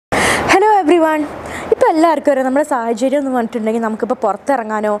everyone. ഇപ്പോൾ എല്ലാവർക്കും അറിയാം നമ്മുടെ സാഹചര്യം എന്ന് പറഞ്ഞിട്ടുണ്ടെങ്കിൽ നമുക്കിപ്പോൾ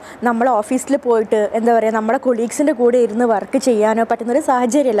പുറത്തിറങ്ങാനോ നമ്മൾ ഓഫീസിൽ പോയിട്ട് എന്താ പറയുക നമ്മുടെ കൊളീഗ്സിൻ്റെ കൂടെ ഇരുന്ന് വർക്ക് ചെയ്യാനോ പറ്റുന്നൊരു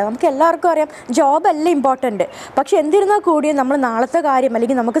സാഹചര്യമല്ല. നമുക്ക് എല്ലാവർക്കും അറിയാം ജോബല്ല ഇമ്പോർട്ടൻറ്റ്. പക്ഷേ എന്തിരുന്നാൽ കൂടിയും നമ്മൾ നാളത്തെ കാര്യം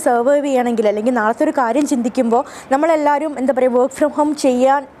അല്ലെങ്കിൽ നമുക്ക് സർവൈവ് ചെയ്യണമെങ്കിൽ അല്ലെങ്കിൽ നാളത്തെ ഒരു കാര്യം ചിന്തിക്കുമ്പോൾ നമ്മളെല്ലാവരും എന്താ പറയുക വർക്ക് ഫ്രം ഹോം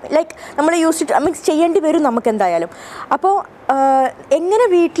ചെയ്യാൻ നമ്മൾ ചെയ്യേണ്ടി വരും നമുക്ക് എന്തായാലും. അപ്പോൾ എങ്ങനെ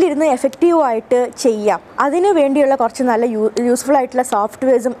വീട്ടിലിരുന്ന് എഫക്റ്റീവായിട്ട് ചെയ്യാം അതിന് വേണ്ടിയുള്ള കുറച്ച് നല്ല യൂസ്ഫുൾ ആയിട്ടുള്ള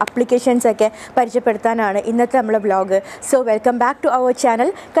സോഫ്റ്റ്വെയർസും ആപ്ലിക്കേഷൻസൊക്കെ പരിചയപ്പെടുത്താനാണ് ഇന്നത്തെ നമ്മളെ vlog. So welcome back to our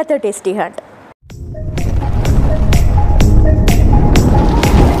channel Qatar tasty hunt.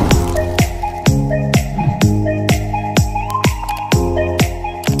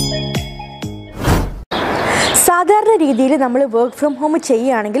 സാധാരണ രീതിയിൽ നമ്മൾ വർക്ക് ഫ്രം ഹോം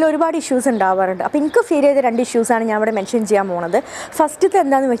ചെയ്യുകയാണെങ്കിൽ ഒരുപാട് ഇഷ്യൂസ് ഉണ്ടാവാറുണ്ട്. അപ്പോൾ എനിക്ക് ഫീൽ ചെയ്ത 2 ഇഷ്യൂസാണ് ഞാൻ ഇവിടെ മെൻഷൻ ചെയ്യാൻ പോകുന്നത്. ഫസ്റ്റത്തെ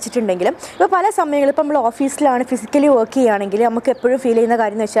എന്താണെന്ന് വെച്ചിട്ടുണ്ടെങ്കിലും ഇപ്പോൾ പല സമയങ്ങളിൽ ഇപ്പോൾ നമ്മൾ ഓഫീസിലാണ് ഫിസിക്കലി വർക്ക് ചെയ്യുകയാണെങ്കിൽ നമുക്ക് എപ്പോഴും ഫീൽ ചെയ്യുന്ന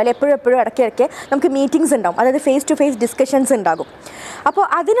കാര്യം എന്ന് വെച്ചാൽ എപ്പോഴും ഇടയ്ക്കിടയ്ക്ക് നമുക്ക് മീറ്റിംഗ്സ് ഉണ്ടാകും, അതായത് ഫേസ് ടു ഫേസ് ഡിസ്കഷൻസ് ഉണ്ടാകും. അപ്പോൾ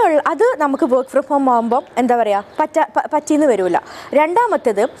അത് നമുക്ക് വർക്ക് ഫ്രം ഹോം ആകുമ്പം എന്താ പറയുക പറ്റിയെന്ന് വരില്ല.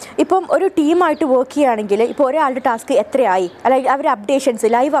 രണ്ടാമത്തേത് ഇപ്പം ഒരു ടീമായിട്ട് വർക്ക് ചെയ്യുകയാണെങ്കിൽ ഇപ്പോൾ ഒരാളുടെ ടാസ്ക് എത്രയായി അല്ലെങ്കിൽ അവർ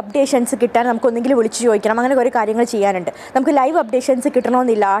ലൈവ് അപ്ഡേഷൻസ് കിട്ടാൻ നമുക്ക് ഒന്നെങ്കിലും വിളിച്ച് ചോദിക്കണം. അങ്ങനെ കുറേ കാര്യങ്ങൾ ചെയ്യാനുണ്ട്. നമുക്ക് ലൈവ് അപ്ഡേഷൻസ്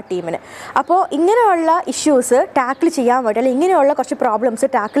കിട്ടണമെന്നില്ല ആ ടീമിന്. അപ്പോൾ ഇങ്ങനെയുള്ള ഇഷ്യൂസ് ടാക്കിൾ ചെയ്യാൻ വേണ്ടി അല്ലെങ്കിൽ ഇങ്ങനെയുള്ള കുറച്ച് പ്രോബ്ലംസ്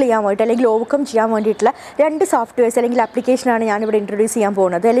ടാക്കിൾ ചെയ്യാൻ വേണ്ടി അല്ലെങ്കിൽ ഓവർകം ചെയ്യാൻ വേണ്ടിയിട്ടുള്ള 2 സോഫ്റ്റ്വെയർസ് അല്ലെങ്കിൽ ആപ്ലിക്കേഷനാണ് ഞാനിവിടെ ഇൻട്രൊഡ്യൂസ് ചെയ്യാൻ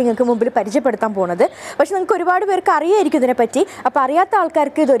പോകുന്നത് അല്ലെങ്കിൽ നിങ്ങൾക്ക് മുമ്പിൽ പരിചയപ്പെടുത്താൻ പോകുന്നത്. പക്ഷേ നിങ്ങൾക്ക് ഒരുപാട് പേർക്ക് അറിയായിരിക്കും ഇതിനെപ്പറ്റി. അപ്പോൾ അറിയാത്ത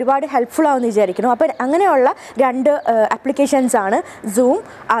ആൾക്കാർക്ക് ഇത് ഒരുപാട് ഹെൽപ്ഫുൾ ആവുമെന്ന് വിചാരിക്കുന്നു. അപ്പോൾ അങ്ങനെയുള്ള 2 ആപ്ലിക്കേഷൻസാണ് സൂം,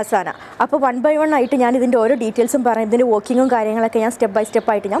 ആസാന. അപ്പോൾ 1 by 1 ആയിട്ട് ഞാൻ ഇതിൻ്റെ ഓരോ ഡീറ്റെയിൽസും പറയാം. ഇതിൻ്റെ വർക്കിങ്ങും കാര്യങ്ങളൊക്കെ ഞാൻ സ്റ്റെപ്പ് ബൈ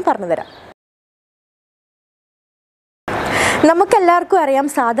സ്റ്റെപ്പായിട്ട് ഞാൻ പറഞ്ഞുതരാം. നമുക്കെല്ലാവർക്കും അറിയാം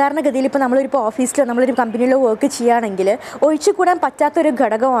സാധാരണഗതിയിൽ ഇപ്പോൾ നമ്മളൊരു ഓഫീസിലോ നമ്മളൊരു കമ്പനിയിലോ വർക്ക് ചെയ്യുകയാണെങ്കിൽ ഒഴിച്ചുകൂടാൻ പറ്റാത്തൊരു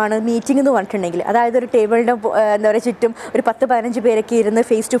ഘടകമാണ് മീറ്റിംഗ് എന്ന് പറഞ്ഞിട്ടുണ്ടെങ്കിൽ. അതായത് ഒരു ടേബിളിൻ്റെ എന്താ പറയുക ചുറ്റും ഒരു 10-15 പേരൊക്കെ ഇരുന്ന്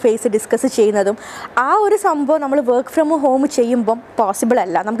ഫേസ് ടു ഫേസ് ഡിസ്കസ് ചെയ്യുന്നതും ആ ഒരു സംഭവം നമ്മൾ വർക്ക് ഫ്രം ഹോം ചെയ്യുമ്പം പോസിബിൾ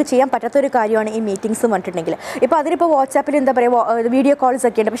അല്ല. നമുക്ക് ചെയ്യാൻ പറ്റാത്തൊരു കാര്യമാണ് ഈ മീറ്റിംഗ്സ് എന്ന് പറഞ്ഞിട്ടുണ്ടെങ്കിൽ. ഇപ്പോൾ അതിലിപ്പോൾ വാട്സാപ്പിൽ എന്താ പറയുക വീഡിയോ കോൾസ്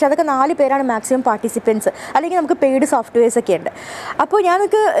ഒക്കെ ഉണ്ട്. പക്ഷേ അതൊക്കെ 4 പേരാണ് മാക്സിമം പാർട്ടിസിപ്പൻസ്, അല്ലെങ്കിൽ നമുക്ക് പെയ്ഡ് സോഫ്റ്റ്വെയർസ് ഒക്കെ ഉണ്ട്. അപ്പോൾ ഞാൻ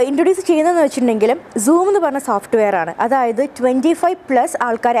നിങ്ങൾക്ക് ഇൻട്രൊഡ്യൂസ് ചെയ്യുന്നതെന്ന് വെച്ചിട്ടുണ്ടെങ്കിൽ സൂം എന്ന് പറഞ്ഞ സോഫ്റ്റ്വെയർ ആണ്. അതായത് 25+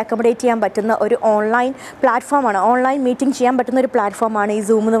 ആൾക്കാരെ അക്കോമഡേറ്റ് ചെയ്യാൻ പറ്റുന്ന ഒരു ഓൺലൈൻ പ്ലാറ്റ്ഫോമാണ്. ഓൺലൈൻ മീറ്റിംഗ് ചെയ്യാൻ പറ്റുന്ന ഒരു പ്ലാറ്റ്ഫോമാണ് ഈ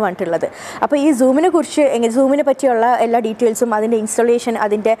സൂം എന്ന് പറഞ്ഞിട്ടുള്ളത്. അപ്പോൾ ഈ സൂമിനെ പറ്റിയുള്ള എല്ലാ ഡീറ്റെയിൽസും അതിൻ്റെ ഇൻസ്റ്റലേഷൻ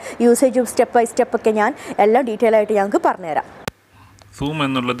അതിൻ്റെ യൂസേജും സ്റ്റെപ്പ് ബൈ സ്റ്റെപ്പ് ഒക്കെ ഞാൻ എല്ലാം ഡീറ്റെയിൽ ആയിട്ട് ഞങ്ങൾക്ക് പറഞ്ഞുതരാം. സൂം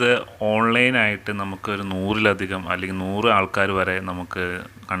എന്നുള്ളത് ഓൺലൈനായിട്ട് നമുക്കൊരു 100-ലധികം അല്ലെങ്കിൽ 100 ആൾക്കാർ വരെ നമുക്ക്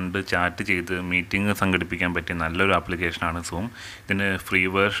കണ്ട് ചാറ്റ് ചെയ്ത് മീറ്റിംഗ് സംഘടിപ്പിക്കാൻ പറ്റിയ നല്ലൊരു ആപ്ലിക്കേഷനാണ് സൂം. ഇതിന് ഫ്രീ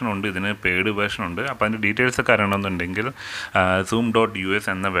വേർഷനുണ്ട്, ഇതിന് പെയ്ഡ് വേർഷനുണ്ട്. അപ്പോൾ അതിൻ്റെ ഡീറ്റെയിൽസൊക്കെ അറിയണമെന്നുണ്ടെങ്കിൽ zoom.us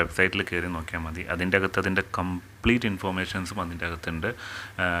എന്ന വെബ്സൈറ്റിൽ കയറി നോക്കിയാൽ മതി. അതിൻ്റെ അകത്ത് അതിൻ്റെ കംപ്ലീറ്റ് ഇൻഫോർമേഷൻസും അതിൻ്റെ അകത്തുണ്ട്.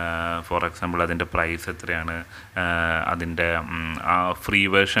 ഫോർ എക്സാമ്പിൾ അതിൻ്റെ പ്രൈസ് എത്രയാണ്, അതിൻ്റെ ആ ഫ്രീ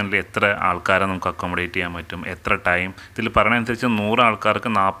വേർഷനിൽ എത്ര ആൾക്കാരെ നമുക്ക് അക്കോമഡേറ്റ് ചെയ്യാൻ പറ്റും, എത്ര ടൈം. ഇതിൽ പറയുന്നതനുസരിച്ച് 100 ആൾക്കാർക്ക്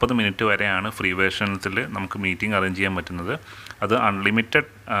 40 മിനിറ്റ് വരെയാണ് ഫ്രീ വേർഷൻസിൽ നമുക്ക് മീറ്റിംഗ് അറേഞ്ച് ചെയ്യാൻ പറ്റുന്നത്. അത് അൺലിമിറ്റഡ്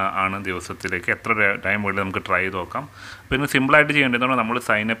ആണ്. ദിവസത്തിലേക്ക് എത്ര ടൈം വേണ്ടി നമുക്ക് ട്രൈ ചെയ്ത് നോക്കാം. പിന്നെ സിമ്പിളായിട്ട് ചെയ്യേണ്ടതെന്ന് നമ്മൾ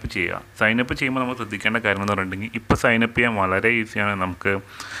സൈനപ്പ് ചെയ്യുക. സൈനപ്പ് ചെയ്യുമ്പോൾ നമ്മൾ ശ്രദ്ധിക്കേണ്ട കാര്യം എന്ന് പറഞ്ഞിട്ടുണ്ടെങ്കിൽ ഇപ്പോൾ സൈനപ്പ് ചെയ്യാൻ വളരെ ഈസിയാണ്. നമുക്ക്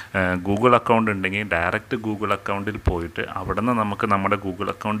ഗൂഗിൾ അക്കൗണ്ട് ഉണ്ടെങ്കിൽ ഡയറക്റ്റ് ഗൂഗിൾ അക്കൗണ്ടിൽ പോയിട്ട് അവിടെ നിന്ന് നമുക്ക് നമ്മുടെ ഗൂഗിൾ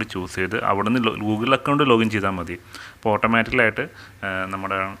അക്കൗണ്ട് ചൂസ് ചെയ്ത് അവിടെ നിന്ന് ഗൂഗിൾ അക്കൗണ്ട് ലോഗിൻ ചെയ്താൽ മതി. അപ്പോൾ ഓട്ടോമാറ്റിക്കലായിട്ട്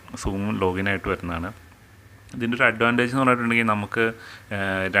നമ്മുടെ സൂം ലോഗിനായിട്ട് വരുന്നതാണ്. ഇതിൻ്റെ ഒരു അഡ്വാൻറ്റേജ് എന്ന് പറഞ്ഞിട്ടുണ്ടെങ്കിൽ നമുക്ക്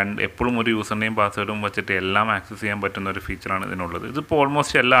എപ്പോഴും ഒരു യൂസർ നെയിം പാസ്വേഡും വെച്ചിട്ട് എല്ലാം ആക്സസ് ചെയ്യാൻ പറ്റുന്ന ഒരു ഫീച്ചറാണ് ഇതിനുള്ളത്. ഇതിപ്പോൾ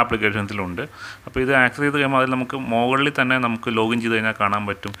ഓൾമോസ്റ്റ് എല്ലാ ആപ്ലിക്കേഷൻസിലും ഉണ്ട്. അപ്പോൾ ഇത് ആക്സസ് ചെയ്ത് കഴിയുമ്പോൾ അതിൽ നമുക്ക് മുകളിൽ തന്നെ നമുക്ക് ലോഗിൻ ചെയ്ത് കഴിഞ്ഞാൽ കാണാൻ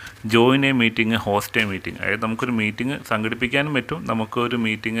പറ്റും join A meeting, host A meeting. അതായത് നമുക്കൊരു മീറ്റിംഗ് സംഘടിപ്പിക്കാനും പറ്റും, നമുക്കൊരു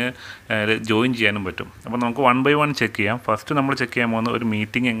മീറ്റിംഗ് ജോയിൻ ചെയ്യാനും പറ്റും. അപ്പോൾ നമുക്ക് 1 by 1 ചെക്ക് ചെയ്യാം. ഫസ്റ്റ് നമ്മൾ ചെക്ക് ചെയ്യാൻ പോകുന്ന ഒരു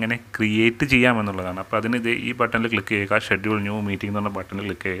മീറ്റിംഗ് എങ്ങനെ ക്രിയേറ്റ് ചെയ്യാമെന്നുള്ളതാണ്. അപ്പോൾ അതിന് ഈ ബട്ടണിൽ ക്ലിക്ക് ചെയ്യുക, ഷെഡ്യൂൾ ന്യൂ മീറ്റിംഗ് എന്ന് പറഞ്ഞ ബട്ടണിൽ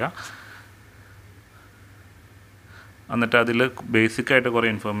ക്ലിക്ക് ചെയ്യുക. എന്നിട്ട് അതിൽ ബേസിക്കായിട്ട് കുറേ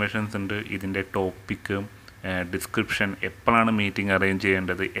ഇൻഫർമേഷൻസ് ഉണ്ട്. ഇതിൻ്റെ ടോപ്പിക്ക്, ഡിസ്ക്രിപ്ഷൻ, എപ്പോഴാണ് മീറ്റിംഗ് അറേഞ്ച്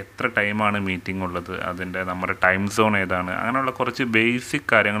ചെയ്യേണ്ടത്, എത്ര ടൈമാണ് മീറ്റിംഗ് ഉള്ളത്, അതിൻ്റെ നമ്മുടെ ടൈം സോൺ ഏതാണ്, അങ്ങനെയുള്ള കുറച്ച്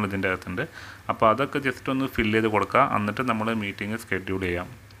ബേസിക് കാര്യങ്ങൾ ഇതിൻ്റെ അകത്തുണ്ട്. അപ്പോൾ അതൊക്കെ ജസ്റ്റ് ഒന്ന് ഫില്ല് ചെയ്ത് കൊടുക്കുക. എന്നിട്ട് നമ്മൾ മീറ്റിംഗ് സ്കെഡ്യൂൾ ചെയ്യാം.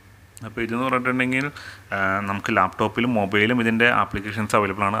 അപ്പോൾ ഇതെന്ന് പറഞ്ഞിട്ടുണ്ടെങ്കിൽ നമുക്ക് ലാപ്ടോപ്പിലും മൊബൈലും ഇതിൻ്റെ ആപ്ലിക്കേഷൻസ്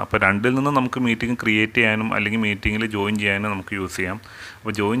അവൈലബിൾ ആണ്. അപ്പോൾ രണ്ടിൽ നിന്നും നമുക്ക് മീറ്റിംഗ് ക്രിയേറ്റ് ചെയ്യാനും അല്ലെങ്കിൽ മീറ്റിങ്ങിൽ ജോയിൻ ചെയ്യാനും നമുക്ക് യൂസ് ചെയ്യാം.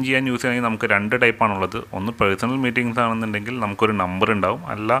 അപ്പോൾ ജോയിൻ ചെയ്യാൻ യൂസ് ചെയ്യണമെങ്കിൽ നമുക്ക് 2 ടൈപ്പാണുള്ളത്. ഒന്ന് പേഴ്സണൽ മീറ്റിംഗ്സ് ആണെന്നുണ്ടെങ്കിൽ നമുക്കൊരു നമ്പർ ഉണ്ടാവും.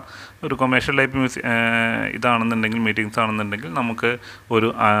 അല്ല ഒരു കൊമേഴ്ഷ്യൽ ടൈപ്പ് ഇതാണെന്നുണ്ടെങ്കിൽ മീറ്റിംഗ്സ് ആണെന്നുണ്ടെങ്കിൽ നമുക്ക് ഒരു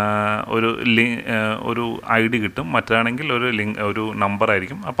ID കിട്ടും. മറ്റാണെങ്കിൽ ഒരു നമ്പർ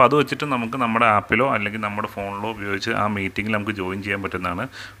ആയിരിക്കും. അപ്പോൾ അത് വെച്ചിട്ട് നമുക്ക് നമ്മുടെ ആപ്പിലോ അല്ലെങ്കിൽ നമ്മുടെ ഫോണിലോ ഉപയോഗിച്ച് ആ മീറ്റിങ്ങിൽ നമുക്ക് ജോയിൻ ചെയ്യാൻ പറ്റുന്നതാണ്.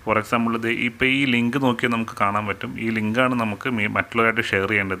 ഫോർ എക്സാമ്പിൾ ഇപ്പോൾ ഈ ലിങ്ക് നോക്കിയാൽ നമുക്ക് കാണാൻ പറ്റും. ഈ ലിങ്കാണ് നമുക്ക് മറ്റുള്ളവരായിട്ട് ഷെയർ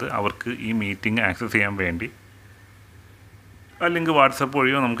ചെയ്യേണ്ടത് അവർക്ക് ഈ മീറ്റിംഗ് ആക്സസ് ചെയ്യാൻ വേണ്ടി. ആ ലിങ്ക് വാട്സപ്പ്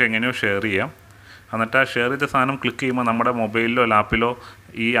വഴിയോ നമുക്ക് എങ്ങനെയോ ഷെയർ ചെയ്യാം. എന്നിട്ട് ആ ഷെയർ ചെയ്ത സാധനം ക്ലിക്ക് ചെയ്യുമ്പോൾ നമ്മുടെ മൊബൈലിലോ ലാപ്പിലോ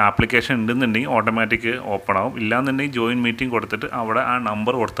ഈ ആപ്ലിക്കേഷൻ ഉണ്ടെന്നുണ്ടെങ്കിൽ ഓട്ടോമാറ്റിക് ഓപ്പൺ ആവും. ഇല്ലാന്നുണ്ടെങ്കിൽ ജോയിൻ മീറ്റിംഗ് കൊടുത്തിട്ട് അവിടെ ആ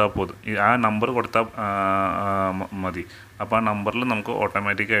നമ്പർ കൊടുത്താൽ പോതും. ആ നമ്പർ കൊടുത്താൽ മതി. അപ്പോൾ ആ നമ്പറിൽ നമുക്ക്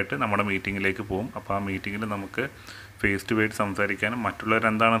ഓട്ടോമാറ്റിക്കായിട്ട് നമ്മുടെ മീറ്റിങ്ങിലേക്ക് പോകും. അപ്പോൾ ആ മീറ്റിങ്ങിൽ നമുക്ക് ഫേസ് ടു ഫേസ് സംസാരിക്കാനും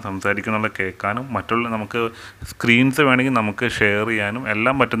മറ്റുള്ളവരെന്താണ് സംസാരിക്കുന്നുള്ള കേൾക്കാനും നമുക്ക് സ്ക്രീൻസ് വേണമെങ്കിൽ നമുക്ക് ഷെയർ ചെയ്യാനും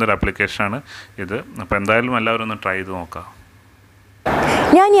എല്ലാം പറ്റുന്നൊരു ആപ്ലിക്കേഷനാണ് ഇത്. അപ്പോൾ എന്തായാലും എല്ലാവരും ഒന്ന് ട്രൈ ചെയ്ത് നോക്കാം.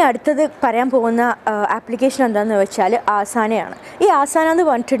 ഞാൻ ഈ അടുത്തത് പറയാൻ പോകുന്ന ആപ്ലിക്കേഷൻ എന്താണെന്ന് വെച്ചാൽ ആസാനയാണ്. ഈ ആസാന എന്ന്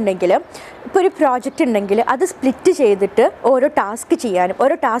പറഞ്ഞിട്ടുണ്ടെങ്കിൽ ഇപ്പോൾ ഒരു പ്രോജക്റ്റ് ഉണ്ടെങ്കിൽ അത് സ്പ്ലിറ്റ് ചെയ്തിട്ട് ഓരോ ടാസ്ക് ചെയ്യാനും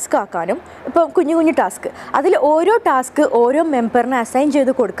ഓരോ ടാസ്ക് ആക്കാനും, ഇപ്പോൾ കുഞ്ഞു ടാസ്ക് അതിൽ ഓരോ ടാസ്ക് ഓരോ മെമ്പറിനെ അസൈൻ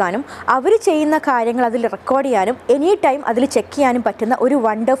ചെയ്ത് കൊടുക്കാനും അവർ ചെയ്യുന്ന കാര്യങ്ങൾ അതിൽ റെക്കോർഡ് ചെയ്യാനും എനി ടൈം അതിൽ ചെക്ക് ചെയ്യാനും പറ്റുന്ന ഒരു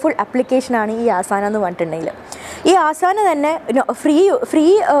വണ്ടർഫുൾ ആപ്ലിക്കേഷനാണ് ഈ ആസാന എന്ന് പറഞ്ഞിട്ടുണ്ടെങ്കിൽ. ഈ ആസാന തന്നെ ഫ്രീ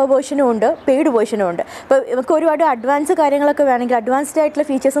വേർഷനും ഉണ്ട്, പെയ്ഡ് വേർഷനും ഉണ്ട്. ഇപ്പോൾ നമുക്ക് ഒരുപാട് അഡ്വാൻസ് കാര്യങ്ങളൊക്കെ വേണമെങ്കിൽ, അഡ്വാൻസ്ഡ് ആയിട്ടുള്ള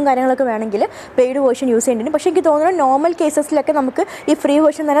ഫീച്ചേഴ്സും കാര്യങ്ങളൊക്കെ വേണമെങ്കിൽ പെയ്ഡ് വേർഷൻ യൂസ് ചെയ്യേണ്ടി. പക്ഷേ എനിക്ക് തോന്നുന്നു നോർമൽ കേസസിലൊക്കെ നമുക്ക് ഈ ഫ്രീ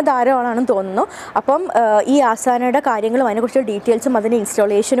വേർഷൻ തന്നെ ധാരാളമാണെന്ന് തോന്നുന്നു. അപ്പം ഈ ആസാനയുടെ കാര്യങ്ങളും അതിനെക്കുറിച്ചുള്ള ഡീറ്റെയിൽസും അതിൻ്റെ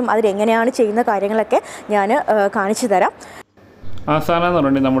ഇൻസ്റ്റാളേഷനും അതിലെങ്ങനെയാണ് ചെയ്യുന്ന കാര്യങ്ങളൊക്കെ ഞാൻ കാണിച്ചു തരാം. ആസാന എന്ന്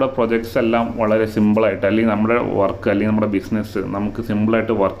പറഞ്ഞിട്ടുണ്ടെങ്കിൽ നമ്മുടെ പ്രൊജക്ട്സ് എല്ലാം വളരെ സിമ്പിളായിട്ട്, അല്ലെങ്കിൽ നമ്മുടെ വർക്ക് അല്ലെങ്കിൽ നമ്മുടെ ബിസിനസ് നമുക്ക്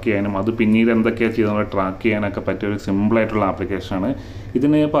സിമ്പിളായിട്ട് വർക്ക് ചെയ്യാനും അത് പിന്നീട് എന്തൊക്കെയാണ് ചെയ്യുന്നത് ട്രാക്ക് ചെയ്യാനൊക്കെ പറ്റിയ ഒരു സിമ്പിളായിട്ടുള്ള ആപ്ലിക്കേഷനാണ്.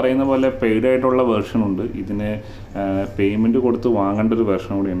 ഇതിന് പറയുന്ന പോലെ പെയ്ഡ് ആയിട്ടുള്ള വേർഷനുണ്ട്, ഇതിന് പേയ്മെൻറ്റ് കൊടുത്ത് വാങ്ങേണ്ട ഒരു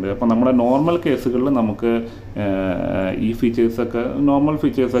വേർഷൻ കൂടിയുണ്ട്. അപ്പോൾ നമ്മുടെ നോർമൽ കേസുകളിൽ നമുക്ക് ഈ ഫീച്ചേഴ്സൊക്കെ നോർമൽ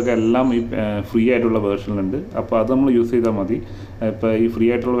ഫീച്ചേഴ്സൊക്കെ എല്ലാം ഈ ഫ്രീ ആയിട്ടുള്ള വേർഷനിലുണ്ട്. അപ്പോൾ അത് നമ്മൾ യൂസ് ചെയ്താൽ മതി. ഇപ്പോൾ ഈ ഫ്രീ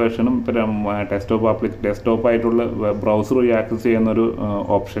ആയിട്ടുള്ള വേർഷനും ഇപ്പോൾ ഡെസ്ക്ടോപ്പ് ആയിട്ടുള്ള ബ്രൗസർ വഴി ആക്സസ് ചെയ്യുന്നൊരു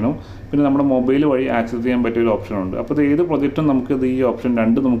ഓപ്ഷനും പിന്നെ നമ്മുടെ മൊബൈൽ വഴി ആക്സസ് ചെയ്യാൻ പറ്റിയൊരു ഓപ്ഷനുണ്ട്. അപ്പോൾ ഇത് ഏത് പ്രൊജക്റ്റും നമുക്കിത് ഈ ഓപ്ഷൻ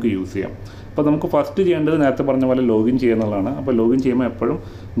രണ്ടും നമുക്ക് യൂസ് ചെയ്യാം. അപ്പോൾ നമുക്ക് ഫസ്റ്റ് ചെയ്യേണ്ടത് നേരത്തെ പറഞ്ഞ പോലെ ലോഗിൻ ചെയ്യുന്നതാണ്. അപ്പോൾ ലോഗിൻ ചെയ്യുമ്പോൾ എപ്പോഴും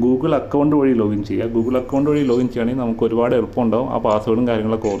ഗൂഗിൾ അക്കൗണ്ട് വഴി ലോഗിൻ ചെയ്യുക. ഗൂഗിൾ അക്കൗണ്ട് വഴി ലോഗിൻ ചെയ്യുകയാണെങ്കിൽ നമുക്ക് ഒരുപാട് എളുപ്പമുണ്ടാവും. ആ പാസ്വേഡും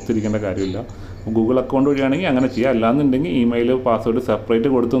കാര്യങ്ങളൊക്കെ ഓർത്തിരിക്കേണ്ട കാര്യമില്ല. ഗൂഗിൾ അക്കൗണ്ട് വഴിയാണെങ്കിൽ അങ്ങനെ ചെയ്യാം. അല്ലാന്നുണ്ടെങ്കിൽ ഇമെയിൽ പാസ്വേഡ് സെപ്പറേറ്റ്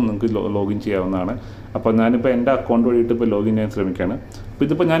കൊടുത്തും നിങ്ങൾക്ക് ലോഗിൻ ചെയ്യാവുന്നതാണ്. അപ്പോൾ ഞാനിപ്പോൾ എൻ്റെ അക്കൗണ്ട് വഴിയിട്ട് ഇപ്പോൾ ലോഗിൻ ചെയ്യാൻ ശ്രമിക്കുകയാണ്. അപ്പോൾ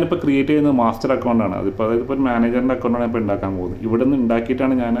ഇതിപ്പോൾ ഞാനിപ്പോൾ ക്രിയേറ്റ് ചെയ്യുന്നത് മാസ്റ്റർ അക്കൗണ്ടാണ്. അതായത് ഇപ്പോൾ ഒരു മാനേജറിൻ്റെ അക്കൗണ്ടാണ് ഇപ്പോൾ ഉണ്ടാക്കാൻ പോകുന്നത്. ഇവിടെ നിന്ന്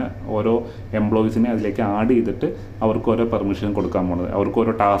ഉണ്ടാക്കിയിട്ടാണ് ഞാൻ ഓരോ എംപ്ലോയീസിനെ അതിലേക്ക് ആഡ് ചെയ്തിട്ട് അവർക്ക് ഓരോ പെർമിഷൻ കൊടുക്കാൻ പോകുന്നത്, അവർക്ക്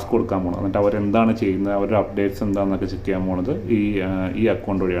ഓരോ ടാസ്ക് കൊടുക്കാൻ പോകുന്നത്, എന്നിട്ട് അവരെന്താണ് ചെയ്യുന്നത്, അവരുടെ അപ്ഡേറ്റ്സ് എന്താണെന്നൊക്കെ ചെക്ക് ചെയ്യാൻ പോകുന്നത് ഈ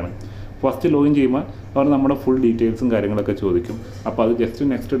അക്കൗണ്ട് വഴിയാണ്. ഫസ്റ്റ് ലോഗിൻ ചെയ്യുമ്പോൾ അവർ നമ്മുടെ ഫുൾ ഡീറ്റെയിൽസും കാര്യങ്ങളൊക്കെ ചോദിക്കും. അപ്പോൾ അത് ജസ്റ്റ്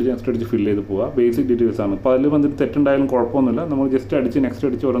നെക്സ്റ്റ് അടിച്ച് ഫില്ല് ചെയ്ത് പോവുക. ബേസിക് ഡീറ്റെയിൽസാണ്. അപ്പോൾ അതിൽ വന്നിട്ട് തെറ്റുണ്ടായാലും കുഴപ്പമൊന്നുമില്ല. നമ്മൾ ജസ്റ്റ് നെക്സ്റ്റ്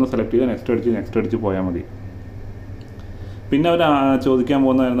അടിച്ച് ഓരോന്ന് സെലക്ട് ചെയ്യുക, നെക്സ്റ്റ് അടിച്ച് പോയാൽ മതി. പിന്നെ അവർ ചോദിക്കാൻ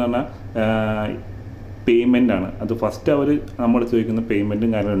പോകുന്നതെന്ന് പറഞ്ഞാൽ പേയ്മെൻറ്റാണ്. അത് ഫസ്റ്റ് അവർ നമ്മൾ ചോദിക്കുന്ന പേയ്മെൻറ്റും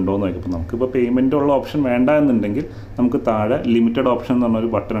കാര്യം ഉണ്ടോയെന്ന് നോക്കും. അപ്പോൾ നമുക്കിപ്പോൾ പേയ്മെൻറ്റ് ഉള്ള ഓപ്ഷൻ വേണ്ട എന്നുണ്ടെങ്കിൽ നമുക്ക് താഴെ ലിമിറ്റഡ് ഓപ്ഷൻ എന്ന്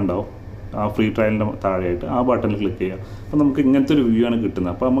പറഞ്ഞൊരു ബട്ടൺ ഉണ്ടാവും ആ ഫ്രീ ട്രയലിൻ്റെ താഴെയായിട്ട്. ആ ബട്ടണിൽ ക്ലിക്ക് ചെയ്യുക. അപ്പോൾ നമുക്ക് ഇങ്ങനത്തെ ഒരു വ്യൂ ആണ്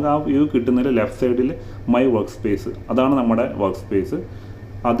കിട്ടുന്നത്. അപ്പോൾ നമുക്ക് ആ വ്യൂ കിട്ടുന്നതിൽ ലെഫ്റ്റ് സൈഡിൽ മൈ വർക്ക് സ്പേസ്, അതാണ് നമ്മുടെ വർക്ക് സ്പേസ്.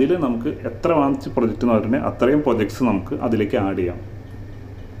 അതിൽ നമുക്ക് എത്ര വാങ്ങിച്ച് പ്രൊജക്റ്റ് എന്ന് പറഞ്ഞിട്ടുണ്ടെങ്കിൽ അത്രയും പ്രൊജക്ട്സ് നമുക്ക് അതിലേക്ക് ആഡ് ചെയ്യാം.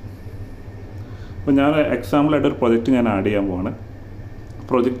 അപ്പോൾ ഞാൻ എക്സാമ്പിളായിട്ട് ഒരു പ്രൊജക്റ്റ് ഞാൻ ആഡ് ചെയ്യാൻ പോവാണ്.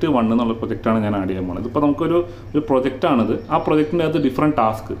 പ്രൊജക്റ്റ് 1 എന്നുള്ള പ്രൊജക്റ്റാണ് ഞാൻ ആഡ് ചെയ്യാൻ പോകുന്നത്. ഇപ്പോൾ നമുക്കൊരു പ്രൊജക്റ്റാണിത്. ആ പ്രൊജക്റ്റിൻ്റെ അകത്ത് ഡിഫറെൻറ്റ്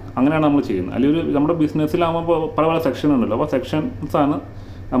ടാസ്ക് അങ്ങനെയാണ് നമ്മൾ ചെയ്യുന്നത്. അല്ലെങ്കിൽ നമ്മുടെ ബിസിനസ്സിലാകുമ്പോൾ പല സെക്ഷൻ ഉണ്ടല്ലോ. അപ്പോൾ സെക്ഷൻസാണ്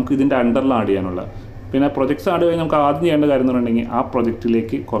നമുക്ക് ഇതിൻ്റെ അണ്ടറിൽ ആഡ് ചെയ്യാനുള്ള. പിന്നെ പ്രൊജക്ട്സ് ആഡ് കഴിഞ്ഞാൽ നമുക്ക് ആദ്യം ചെയ്യേണ്ട കാര്യം എന്ന് പറഞ്ഞിട്ടുണ്ടെങ്കിൽ ആ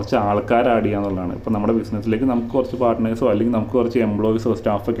പ്രൊജക്റ്റിലേക്ക് കുറച്ച് ആൾക്കാർ ആഡ് ചെയ്യുക എന്നുള്ളതാണ്. ഇപ്പോൾ നമ്മുടെ ബിസിനസ്സിലേക്ക് നമുക്ക് കുറച്ച് പാർട്ട്നേഴ്സോ അല്ലെങ്കിൽ നമുക്ക് കുറച്ച് എംപ്ലോയീസോ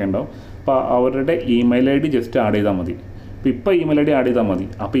സ്റ്റാഫൊക്കെ ഉണ്ടാവും. അപ്പോൾ അവരുടെ ഇമെയിൽ ID ജസ്റ്റ് ആഡ് ചെയ്താൽ മതി. ഇപ്പോൾ ഇമെയിൽ ID ആഡ് ചെയ്താൽ മതി.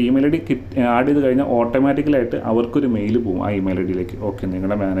 അപ്പോൾ ഇമെയിൽ ID ആഡ് ചെയ്ത് കഴിഞ്ഞാൽ ഓട്ടോമാറ്റിക്കലായിട്ട് അവർക്കൊരു മെയിൽ പോകും ആ ഇമെയിൽ IDയിലേക്ക്. ഓക്കെ,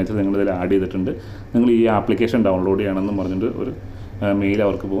 നിങ്ങളുടെ മാനേജർ നിങ്ങളിതിൽ ആഡ് ചെയ്തിട്ടുണ്ട്, നിങ്ങൾ ഈ ആപ്ലിക്കേഷൻ ഡൗൺലോഡ് ചെയ്യണമെന്ന് പറഞ്ഞിട്ട് ഒരു മെയിൽ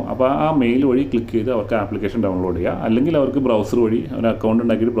അവർക്ക് പോകും. അപ്പോൾ ആ മെയിൽ വഴി ക്ലിക്ക് ചെയ്ത് അവർക്ക് ആപ്ലിക്കേഷൻ ഡൗൺലോഡ് ചെയ്യുക. അല്ലെങ്കിൽ അവർക്ക് ബ്രൗസർ വഴി ഒരു അക്കൗണ്ട്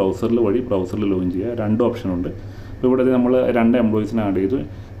ഉണ്ടാക്കിയിട്ട് ബ്രൗസറിൽ ലോഗിൻ ചെയ്യുക. 2 ഓപ്ഷനുണ്ട്. അപ്പോൾ ഇവിടെ നമ്മൾ 2 എംപ്ലോയീസിനെ ആഡ് ചെയ്തു,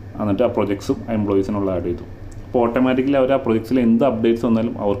 എന്നിട്ട് ആ പ്രൊജക്ട്സും എംപ്ലോയീസിനുള്ള ആഡ് ചെയ്തു. അപ്പോൾ ഓട്ടോമാറ്റിക്കലി അവർ ആ പ്രൊജക്ട്സിൽ എന്ത് അപ്ഡേറ്റ്സ്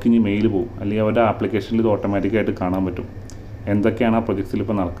വന്നാലും അവർക്ക് ഇനി മെയിൽ പോകും. അല്ലെങ്കിൽ അവരുടെ ആപ്ലിക്കേഷനിൽ ഇത് ഓട്ടോമാറ്റിക്കായിട്ട് കാണാൻ പറ്റും. എന്തൊക്കെയാണ് ആ പ്രൊജക്ട്സിൽ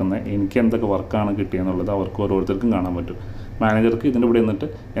ഇപ്പോൾ നടക്കുന്നത്, എനിക്ക് എന്തൊക്കെ വർക്കാണ് കിട്ടിയെന്നുള്ളത് അവർക്ക് ഓരോരുത്തർക്കും കാണാൻ പറ്റും. മാനേജർക്ക് ഇതിൻ്റെ ഇവിടെ നിന്നിട്ട്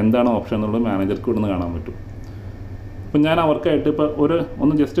എന്താണ് ഓപ്ഷൻ എന്നുള്ളത് മാനേജർക്ക് ഇവിടെ നിന്ന് കാണാൻ പറ്റും. അപ്പോൾ ഞാൻ അവർക്കായിട്ട് ഇപ്പോൾ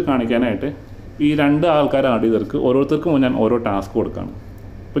ഒന്ന് ജസ്റ്റ് കാണിക്കാനായിട്ട് ഈ 2 ആൾക്കാർ ആഡ് ചെയ്തവർക്ക് ഓരോരുത്തർക്കും ഞാൻ ഓരോ ടാസ്ക് കൊടുക്കുകയാണ്.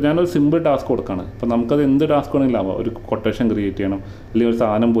 ഇപ്പോൾ ഞാനൊരു സിമ്പിൾ ടാസ്ക് കൊടുക്കുകയാണ്. അപ്പോൾ നമുക്കത് എന്ത് ടാസ്ക് വേണമെങ്കിലും ആവാം. ഒരു കൊട്ടേഷൻ ക്രിയേറ്റ് ചെയ്യണം, അല്ലെങ്കിൽ ഒരു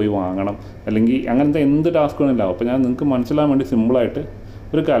സാധനം പോയി വാങ്ങണം, അല്ലെങ്കിൽ അങ്ങനത്തെ എന്ത് ടാസ്ക് വേണമെങ്കിലും ആവും. അപ്പോൾ ഞാൻ നിങ്ങൾക്ക് മനസ്സിലാൻ വേണ്ടി സിമ്പിളായിട്ട്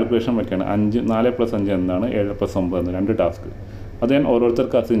ഒരു കാൽക്കുലേഷൻ വയ്ക്കുകയാണ്. 4 + 5 എന്താണ്, 7 + 9 എന്ന് 2 ടാസ്ക്. അത് ഞാൻ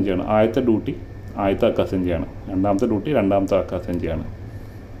ഓരോരുത്തർക്ക് അസൈൻ ചെയ്യണം. ആദ്യത്തെ ഡ്യൂട്ടി ആദ്യത്തെ ആൾക്ക് അസൈൻ ചെയ്യണം, രണ്ടാമത്തെ ഡ്യൂട്ടി രണ്ടാമത്തെ ആൾക്ക് അസൈൻ ചെയ്യണം.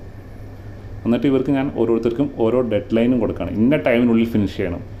 എന്നിട്ട് ഇവർക്ക് ഞാൻ ഓരോരുത്തർക്കും ഓരോ ഡെഡ് ലൈനും കൊടുക്കുകയാണ്. ഇന്ന ടൈമിനുള്ളിൽ ഫിനിഷ്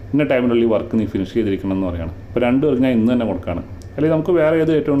ചെയ്യണം, ഇന്ന ടൈമിനുള്ളിൽ വർക്ക് നീ ഫിനിഷ് ചെയ്തിരിക്കണം എന്ന് പറയുകയാണ്. ഇപ്പോൾ 2 പേർക്ക് ഞാൻ ഇന്ന് തന്നെ കൊടുക്കുകയാണ്, അല്ലെങ്കിൽ നമുക്ക് വേറെ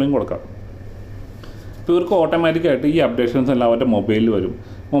ഏത് ഡേറ്റ് ഉണ്ടെങ്കിലും കൊടുക്കാം. ഇപ്പോൾ ഇവർക്ക് ഓട്ടോമാറ്റിക്കായിട്ട് ഈ അപ്ഡേഷൻസ് എല്ലാം അവരുടെ മൊബൈലിൽ വരും.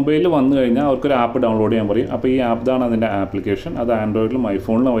 മൊബൈലിൽ വന്നു കഴിഞ്ഞാൽ അവർക്കൊരു ആപ്പ് ഡൗൺലോഡ് ചെയ്യാൻ പറയും. അപ്പോൾ ഈ ആപ്പ് ഇതാണ് അതിൻ്റെ ആപ്ലിക്കേഷൻ. അത് ആൻഡ്രോയിഡിലും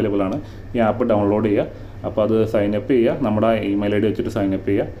ഐഫോണിലും അവൈലബിൾ ആണ്. ഈ ആപ്പ് ഡൗൺലോഡ് ചെയ്യുക. അപ്പോൾ അത് സൈനപ്പ് ചെയ്യുക, നമ്മുടെ ഇമെയിൽ ID വെച്ചിട്ട് സൈനപ്പ്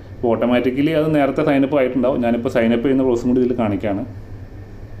ചെയ്യുക. അപ്പോൾ ഓട്ടോമാറ്റിക്കലി അത് നേരത്തെ സൈനപ്പ് ആയിട്ടുണ്ടാവും. ഞാനിപ്പോൾ സൈനപ്പ് ചെയ്യുന്ന പ്രോസസ്സും കൂടി ഇതിൽ കാണിക്കുകയാണ്.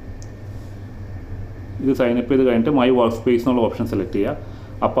 ഇത് സൈനപ്പ് ചെയ്ത് കഴിഞ്ഞിട്ട് മൈ വർക്ക് സ്പേസ് എന്നുള്ള ഓപ്ഷൻ സെലക്ട് ചെയ്യുക.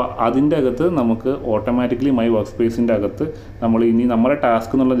 അപ്പോൾ അതിൻ്റെ അകത്ത് നമുക്ക് ഓട്ടോമാറ്റിക്കലി മൈ വർക്ക് സ്പേസിൻ്റെ അകത്ത് നമ്മൾ ഇനി നമ്മുടെ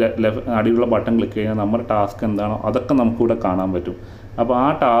ടാസ്ക് എന്നുള്ള അടിയിലുള്ള ബട്ടൺ ക്ലിക്ക് കഴിഞ്ഞാൽ നമ്മുടെ ടാസ്ക് എന്താണോ അതൊക്കെ നമുക്കിവിടെ കാണാൻ പറ്റും. അപ്പോൾ ആ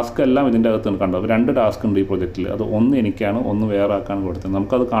ടാസ്ക് എല്ലാം ഇതിൻ്റെ അകത്ത് കണ്ടോ. 2 ടാസ്ക് ഉണ്ട് ഈ പ്രൊജക്റ്റിൽ. അത് ഒന്ന് എനിക്കാണ്, ഒന്ന് വേറെ ആക്കാണ് കൊടുത്തത്.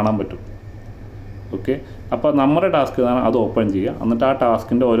 നമുക്കത് കാണാൻ പറ്റും. ഓക്കെ, അപ്പോൾ നമ്മുടെ ടാസ്ക് ഏതാണ് അത് ഓപ്പൺ ചെയ്യുക. എന്നിട്ട് ആ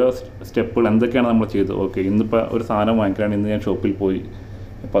ടാസ്കിൻ്റെ ഓരോ സ്റ്റെപ്പുകൾ എന്തൊക്കെയാണ് നമ്മൾ ചെയ്തത്. ഓക്കെ, ഇന്നിപ്പോൾ ഒരു സാധനം വാങ്ങിക്കുകയാണ്, ഇന്ന് ഞാൻ ഷോപ്പിൽ പോയി,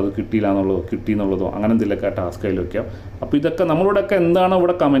 അപ്പോൾ അത് കിട്ടിയില്ല എന്നുള്ളതോ കിട്ടി എന്നുള്ളതോ അങ്ങനെ എന്തെങ്കിലുമൊക്കെ ആ ടാസ്ക് അതിൽ വയ്ക്കാം. അപ്പോൾ ഇതൊക്കെ നമ്മളിവിടെയൊക്കെ എന്താണോ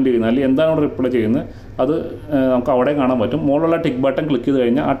ഇവിടെ കമൻറ്റ് ചെയ്യുന്നത് അല്ലെങ്കിൽ എന്താണ് ഇവിടെ റിപ്ലൈ ചെയ്യുന്നത് അത് നമുക്ക് അവിടെ കാണാൻ പറ്റും. മുകളിലുള്ള ടിക്ക് ബട്ടൺ ക്ലിക്ക് ചെയ്ത്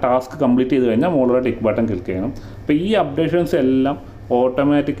കഴിഞ്ഞാൽ ആ ടാസ്ക് കംപ്ലീറ്റ് ചെയ്ത് കഴിഞ്ഞാൽ മുകളിലുള്ള ടിക്ക് ബട്ടൺ ക്ലിക്ക് ചെയ്യണം. അപ്പോൾ ഈ അപ്ഡേഷൻസ് എല്ലാം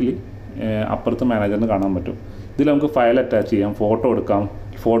ഓട്ടോമാറ്റിക്കലി അപ്പുറത്ത് മാനേജറിന് കാണാൻ പറ്റും. ഇതിൽ നമുക്ക് ഫയൽ അറ്റാച്ച് ചെയ്യാം, ഫോട്ടോ എടുക്കാം,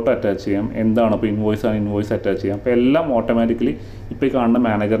 ഫോട്ടോ അറ്റാച്ച് ചെയ്യാം, എന്താണ് ഇപ്പോൾ ഇൻവോയ്സ് ആണ് ഇൻവോയ്സ് അറ്റാച്ച് ചെയ്യാം. അപ്പോൾ എല്ലാം ഓട്ടോമാറ്റിക്കലി ഇപ്പോൾ ഈ കാണുന്ന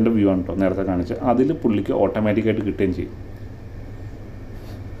മാനേജറിൻ്റെ വ്യൂ ആണ് കേട്ടോ നേരത്തെ കാണിച്ച്. അതിൽ പുള്ളിക്ക് ഓട്ടോമാറ്റിക്കായിട്ട് കിട്ടുകയും ചെയ്യും.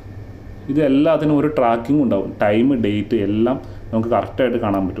 ഇതെല്ലാത്തിനും ഒരു ട്രാക്കിംഗ് ഉണ്ടാവും. ടൈം, ഡേറ്റ് എല്ലാം നമുക്ക് കറക്റ്റായിട്ട്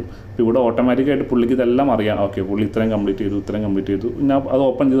കാണാൻ പറ്റും. അപ്പോൾ ഇവിടെ ഓട്ടോമാറ്റിക്കായിട്ട് പുള്ളിക്ക് ഇതെല്ലാം അറിയാം. ഓക്കെ, പുള്ളി ഇത്രയും കംപ്ലീറ്റ് ചെയ്തു. പിന്നെ അത്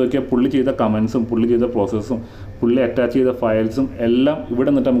ഓപ്പൺ ചെയ്ത് നോക്കിയാൽ പുള്ളി ചെയ്ത കമൻസും പുള്ളി ചെയ്ത പ്രോസസ്സും പുള്ളി അറ്റാച്ച് ചെയ്ത ഫയൽസും എല്ലാം ഇവിടെ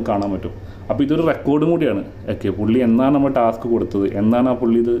നിന്നിട്ട് നമുക്ക് കാണാൻ പറ്റും. അപ്പോൾ ഇതൊരു റെക്കോർഡും കൂടിയാണ്. ഓക്കെ, പുള്ളി എന്നാണ് നമ്മൾ ടാസ്ക് കൊടുത്തത്, എന്നാണ് ആ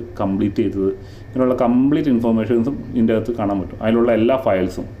പുള്ളി ഇത് കംപ്ലീറ്റ് ചെയ്തത്, ഇങ്ങനെയുള്ള കംപ്ലീറ്റ് ഇൻഫർമേഷൻസും ഇതിൻ്റെ അകത്ത് കാണാൻ പറ്റും, അതിലുള്ള എല്ലാ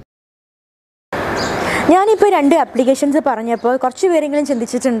ഫയൽസും. ഞാനിപ്പോൾ 2 ആപ്ലിക്കേഷൻസ് പറഞ്ഞപ്പോൾ കുറച്ച് പേരെങ്കിലും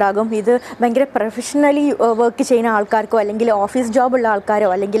ചിന്തിച്ചിട്ടുണ്ടാകും ഇത് ഭയങ്കര പ്രൊഫഷണലി വർക്ക് ചെയ്യുന്ന ആൾക്കാർക്കോ അല്ലെങ്കിൽ ഓഫീസ് ജോബുള്ള ആൾക്കാരോ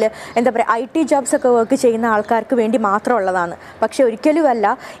അല്ലെങ്കിൽ എന്താ പറയുക IT ജോബ്സൊക്കെ വർക്ക് ചെയ്യുന്ന ആൾക്കാർക്ക് വേണ്ടി മാത്രമുള്ളതാണ്. പക്ഷേ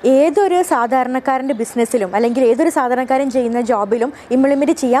ഒരിക്കലുമല്ല. ഏതൊരു സാധാരണക്കാരൻ്റെ ബിസിനസ്സിലും അല്ലെങ്കിൽ ഏതൊരു സാധാരണക്കാരൻ ചെയ്യുന്ന ജോബിലും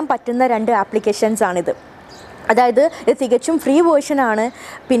ഇംപ്ലിമെൻറ്റ് ചെയ്യാൻ പറ്റുന്ന 2 ആപ്ലിക്കേഷൻസാണിത്. അതായത് ഇത് തികച്ചും ഫ്രീ വേർഷനാണ്.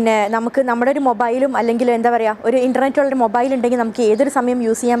 പിന്നെ നമുക്ക് നമ്മുടെ ഒരു മൊബൈലും അല്ലെങ്കിൽ എന്താ പറയുക ഒരു ഇൻ്റർനെറ്റുള്ളൊരു മൊബൈൽ ഉണ്ടെങ്കിൽ നമുക്ക് ഏതൊരു സമയം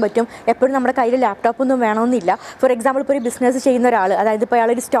യൂസ് ചെയ്യാൻ പറ്റും. എപ്പോഴും നമ്മുടെ കയ്യിൽ ലാപ്ടോപ്പൊന്നും വേണമെന്നില്ല. ഫോർ എക്സാമ്പിൾ ഇപ്പോൾ ഒരു ബിസിനസ് ചെയ്യുന്ന ഒരാൾ, അതായത് ഇപ്പോൾ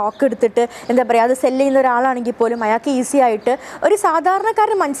അയാളൊരു സ്റ്റോക്ക് എടുത്തിട്ട് എന്താ പറയുക അത് സെല്ല് ചെയ്യുന്ന ഒരാളാണെങ്കിൽ പോലും അയാൾക്ക് ഈസി ആയിട്ട് ഒരു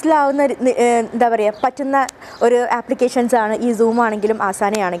സാധാരണക്കാരന് മനസ്സിലാവുന്ന എന്താ പറയുക പറ്റുന്ന ഒരു ആപ്ലിക്കേഷൻസാണ് ഈ സൂം ആണെങ്കിലും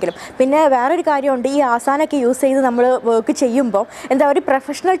ആസാനയാണെങ്കിലും. പിന്നെ വേറൊരു കാര്യമുണ്ട്, ഈ ആസാനൊക്കെ യൂസ് ചെയ്ത് നമ്മൾ വർക്ക് ചെയ്യുമ്പോൾ എന്താ ഒരു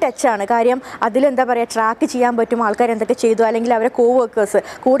പ്രൊഫഷണൽ ടച്ചാണ്. കാര്യം അതിലെന്താ പറയുക ട്രാക്ക് ചെയ്യാൻ പറ്റും ആൾക്കാർ എന്തൊക്കെ ചെയ്തു, അല്ലെങ്കിൽ അവരെ വർക്കേഴ്സ്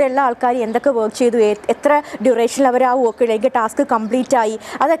കൂടെയുള്ള ആൾക്കാർ എന്തൊക്കെ വർക്ക് ചെയ്തു, എത്ര ഡ്യൂറേഷനിൽ അവർ ആ വർക്കിലേക്ക് ടാസ്ക് കംപ്ലീറ്റ് ആയി,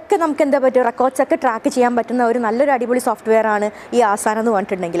 അതൊക്കെ നമുക്ക് എന്താ പറ്റും റെക്കോർഡ്സൊക്കെ ട്രാക്ക് ചെയ്യാൻ പറ്റുന്ന ഒരു നല്ലൊരു അടിപൊളി സോഫ്റ്റ്വെയർ ആണ് ഈ ആസാന എന്ന്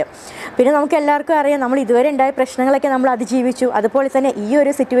പറഞ്ഞിട്ടുണ്ടെങ്കിൽ. പിന്നെ നമുക്ക് എല്ലാവർക്കും അറിയാം നമ്മൾ ഇതുവരെ ഉണ്ടായ പ്രശ്നങ്ങളൊക്കെ നമ്മൾ അതിജീവിച്ചു. അതുപോലെ തന്നെ ഈ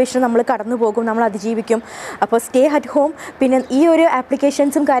ഒരു സിറ്റുവേഷൻ നമ്മൾ കടന്നു പോകും, നമ്മൾ അതിജീവിക്കും. അപ്പോൾ സ്റ്റേ അറ്റ് ഹോം. പിന്നെ ഈ ഒരു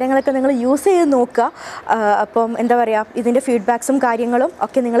ആപ്ലിക്കേഷൻസും കാര്യങ്ങളൊക്കെ നിങ്ങൾ യൂസ് ചെയ്ത് നോക്കുക. അപ്പം എന്താ പറയുക ഇതിൻ്റെ ഫീഡ്ബാക്സും കാര്യങ്ങളും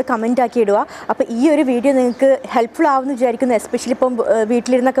ഒക്കെ നിങ്ങൾ കമൻ്റ് ആക്കി ഇടുക. അപ്പോൾ ഈ ഒരു വീഡിയോ നിങ്ങൾക്ക് ഹെൽപ്ഫുൾ ആവുമെന്ന് വിചാരിക്കുന്നു. എസ്പെഷ്യലി ഇപ്പം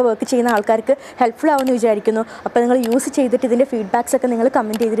വീട്ടിലിരുന്നൊക്കെ വർക്ക് ചെയ്യുന്ന ആൾക്കാർക്ക് ഹെൽപ്ഫുൾ ആവുമെന്ന് വിചാരിക്കുന്നു. അപ്പോൾ നിങ്ങൾ യൂസ് ചെയ്തിട്ട് ഇതിൻ്റെ ഫീഡ്ബാക്സ് ഒക്കെ നിങ്ങൾ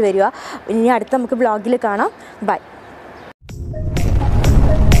കമൻറ്റ് ചെയ്തിട്ട് വരിക. ഇനി അടുത്ത നമുക്ക് വ്ളോഗിൽ കാണാം. ബൈ.